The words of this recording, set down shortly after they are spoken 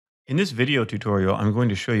In this video tutorial, I'm going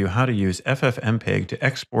to show you how to use FFmpeg to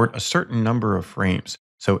export a certain number of frames.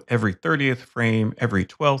 So every 30th frame, every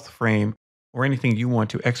 12th frame, or anything you want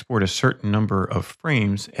to export a certain number of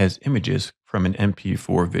frames as images from an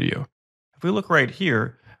MP4 video. If we look right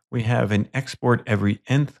here, we have an export every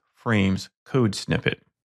nth frames code snippet.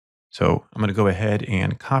 So I'm going to go ahead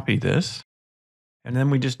and copy this. And then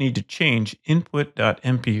we just need to change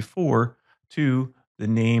input.mp4 to the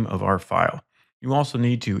name of our file. You also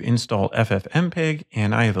need to install FFmpeg,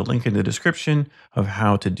 and I have a link in the description of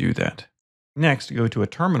how to do that. Next, go to a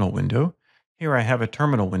terminal window. Here I have a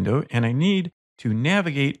terminal window, and I need to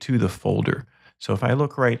navigate to the folder. So if I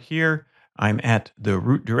look right here, I'm at the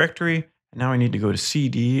root directory. Now I need to go to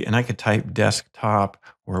CD, and I could type desktop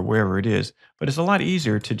or wherever it is. But it's a lot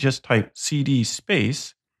easier to just type CD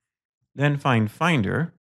space, then find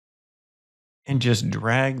Finder, and just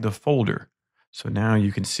drag the folder. So now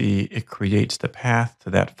you can see it creates the path to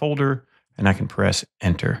that folder, and I can press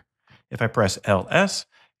enter. If I press LS,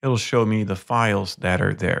 it'll show me the files that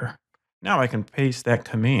are there. Now I can paste that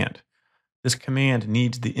command. This command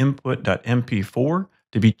needs the input.mp4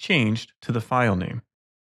 to be changed to the file name.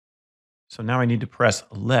 So now I need to press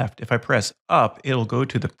left. If I press up, it'll go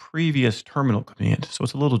to the previous terminal command. So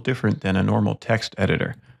it's a little different than a normal text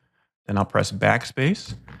editor. Then I'll press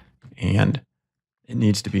backspace, and it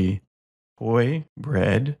needs to be toy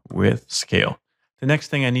bread with scale. The next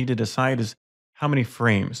thing I need to decide is how many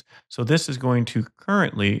frames. So this is going to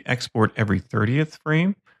currently export every 30th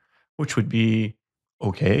frame, which would be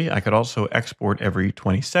okay. I could also export every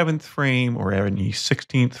 27th frame or every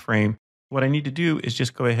 16th frame. What I need to do is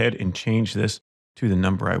just go ahead and change this to the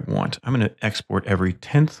number I want. I'm going to export every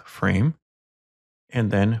 10th frame and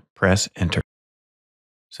then press enter.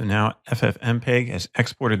 So now FFmpeg has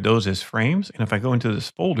exported those as frames. And if I go into this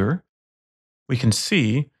folder, we can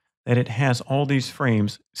see that it has all these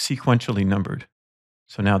frames sequentially numbered.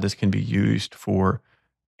 So now this can be used for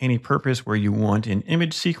any purpose where you want an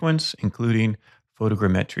image sequence, including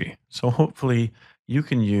photogrammetry. So hopefully you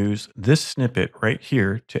can use this snippet right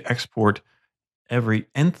here to export every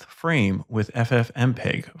nth frame with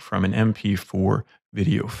FFmpeg from an MP4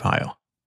 video file.